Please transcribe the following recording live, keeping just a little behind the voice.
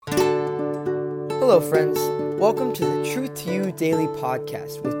Hello, friends. Welcome to the Truth to You Daily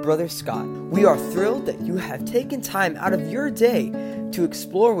Podcast with Brother Scott. We are thrilled that you have taken time out of your day to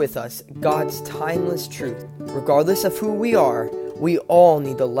explore with us God's timeless truth. Regardless of who we are, we all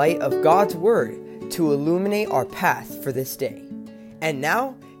need the light of God's Word to illuminate our path for this day. And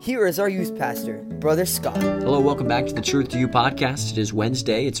now, here is our youth pastor, Brother Scott. Hello, welcome back to the Truth to You podcast. It is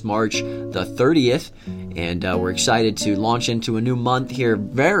Wednesday. It's March the 30th, and we're excited to launch into a new month here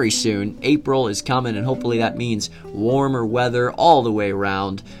very soon. April is coming, and hopefully that means warmer weather all the way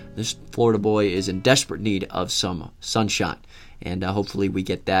around. This Florida boy is in desperate need of some sunshine, and hopefully we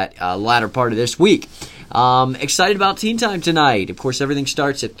get that latter part of this week. Excited about Teen Time tonight. Of course, everything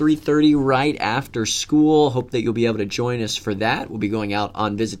starts at 3:30 right after school. Hope that you'll be able to join us for that. We'll be going out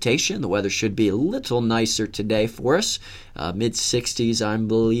on visitation. The weather should be a little nicer today for us. Mid-60s, I'm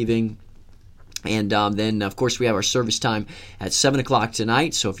believing. And then, of course, we have our service time at 7 o'clock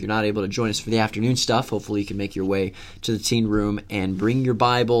tonight. So if you're not able to join us for the afternoon stuff, hopefully you can make your way to the teen room and bring your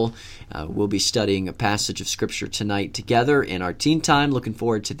Bible. We'll be studying a passage of Scripture tonight together in our teen time. Looking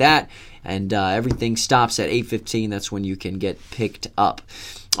forward to that. And everything stops at 8:15. That's when you can get picked up.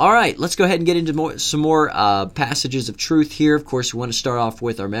 All right, let's go ahead and get into some more passages of truth here. Of course, we want to start off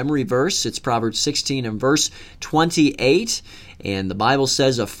with our memory verse. It's Proverbs 16 and verse 28. And the Bible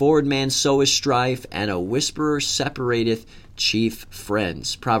says, "A forward man soweth strife, and a whisperer separateth chief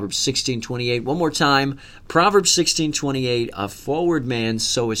friends." Proverbs 16:28. One more time. Proverbs 16:28. "A forward man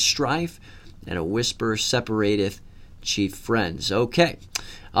soweth strife, and a whisperer separateth chief friends." Okay.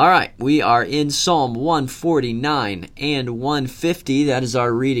 All right. We are in Psalm 149 and 150. That is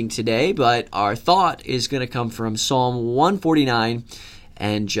our reading today, but our thought is going to come from Psalm 149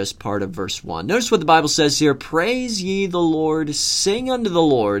 and just part of verse 1. Notice what the Bible says here. "Praise ye the Lord, sing unto the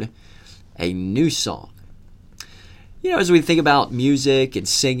Lord a new song." You know, as we think about music and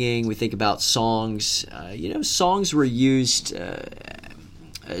singing, we think about songs. Songs were used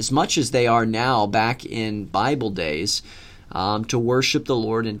as much as they are now back in Bible days to worship the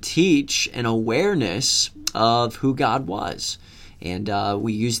Lord and teach an awareness of who God was. And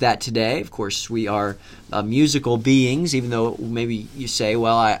we use that today. Of course, we are musical beings, even though maybe you say,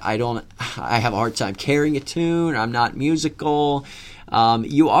 well, I have a hard time carrying a tune, or I'm not musical.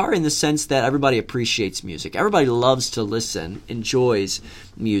 You are, in the sense that everybody appreciates music. Everybody loves to listen, enjoys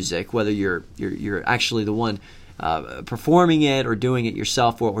music, whether you're actually the one performing it or doing it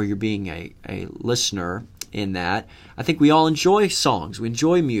yourself, or you're being a listener in that. I think we all enjoy songs. We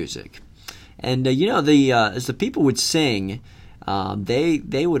enjoy music. And, as the people would sing,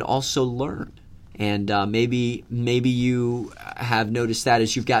 they would also learn. And maybe you have noticed that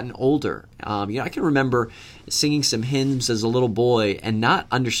as you've gotten older. I can remember singing some hymns as a little boy and not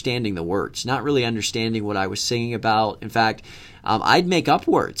understanding the words, not really understanding what I was singing about. In fact, I'd make up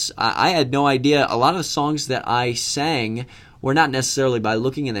words. I had no idea. A lot of the songs that I sang were not necessarily by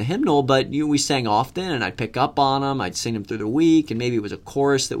looking in the hymnal, but we sang often, and I'd pick up on them. I'd sing them through the week, and maybe it was a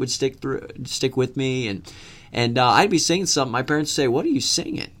chorus that would stick with me, and I'd be singing something. My parents would say, "What are you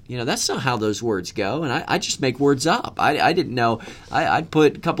singing? That's not how those words go." And I just make words up. I didn't know. I'd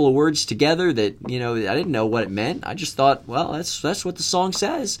put a couple of words together that I didn't know what it meant. I just thought, well, that's what the song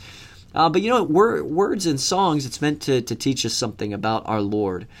says. But words and songs, it's meant to teach us something about our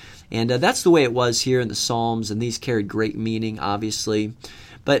Lord. And that's the way it was here in the Psalms, and these carried great meaning, obviously.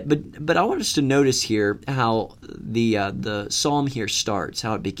 But I want us to notice here how the psalm here starts,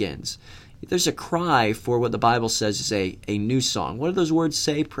 how it begins. There's a cry for what the Bible says is a new song. What do those words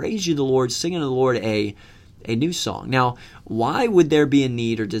say? "Praise you the Lord, sing unto the Lord a new song." Now, why would there be a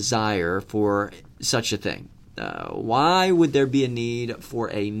need or desire for such a thing? Why would there be a need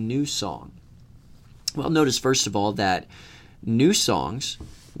for a new song? Well, notice first of all that new songs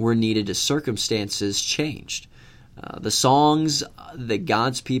were needed as circumstances changed. The songs that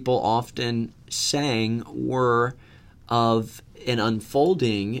God's people often sang were of an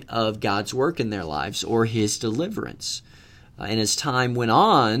unfolding of God's work in their lives or His deliverance. And as time went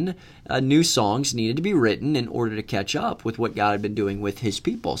on, new songs needed to be written in order to catch up with what God had been doing with His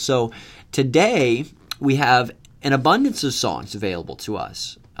people. So today we have an abundance of songs available to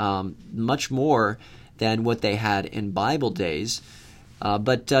us, much more than what they had in Bible days.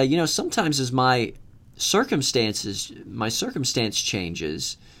 But sometimes as my circumstance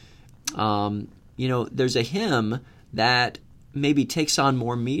changes, there's a hymn that maybe takes on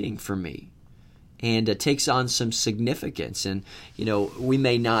more meaning for me, and it takes on some significance. And, we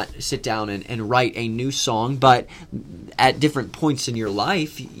may not sit down and write a new song, but at different points in your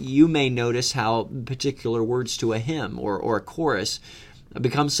life, you may notice how particular words to a hymn or a chorus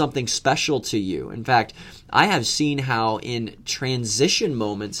becomes something special to you. In fact, I have seen how in transition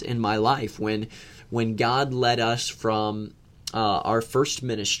moments in my life, when God led us from our first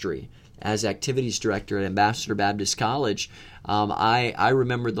ministry as activities director at Ambassador Baptist College, I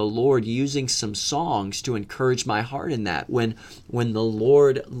remember the Lord using some songs to encourage my heart in that. When the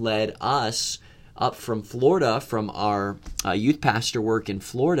Lord led us up from Florida, from our youth pastor work in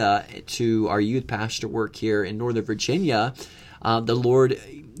Florida to our youth pastor work here in Northern Virginia, the Lord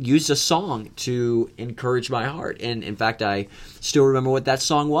used a song to encourage my heart. And in fact, I still remember what that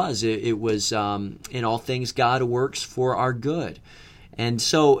song was. It was, "In all things God works for our good." And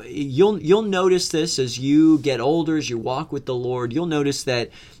so you'll notice this as you get older, as you walk with the Lord. You'll notice that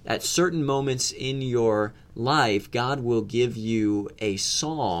at certain moments in your life, God will give you a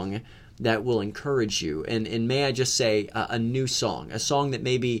song that will encourage you. And may I just say, a new song, a song that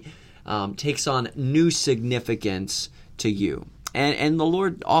maybe takes on new significance to you. And the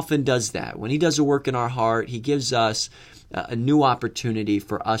Lord often does that. When He does a work in our heart, He gives us a new opportunity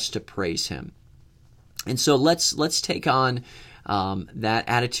for us to praise Him. And so let's take on that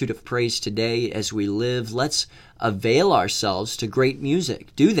attitude of praise today as we live. Let's avail ourselves to great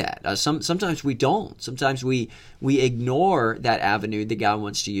music. Do that. Sometimes we don't. Sometimes we ignore that avenue that God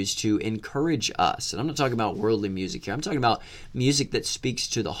wants to use to encourage us. And I'm not talking about worldly music here. I'm talking about music that speaks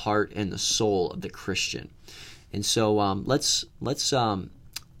to the heart and the soul of the Christian. And so let's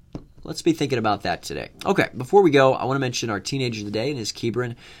be thinking about that today. Okay, before we go, I want to mention our teenager of the day, and is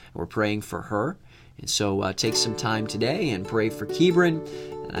Kebron. We're praying for her. And so take some time today and pray for Kebron,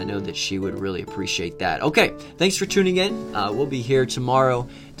 and I know that she would really appreciate that. Okay, thanks for tuning in. We'll be here tomorrow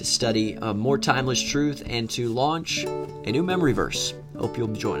to study more timeless truth and to launch a new memory verse. Hope you'll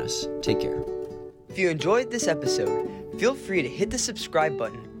join us. Take care. If you enjoyed this episode, feel free to hit the subscribe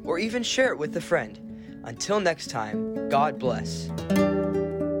button or even share it with a friend. Until next time, God bless.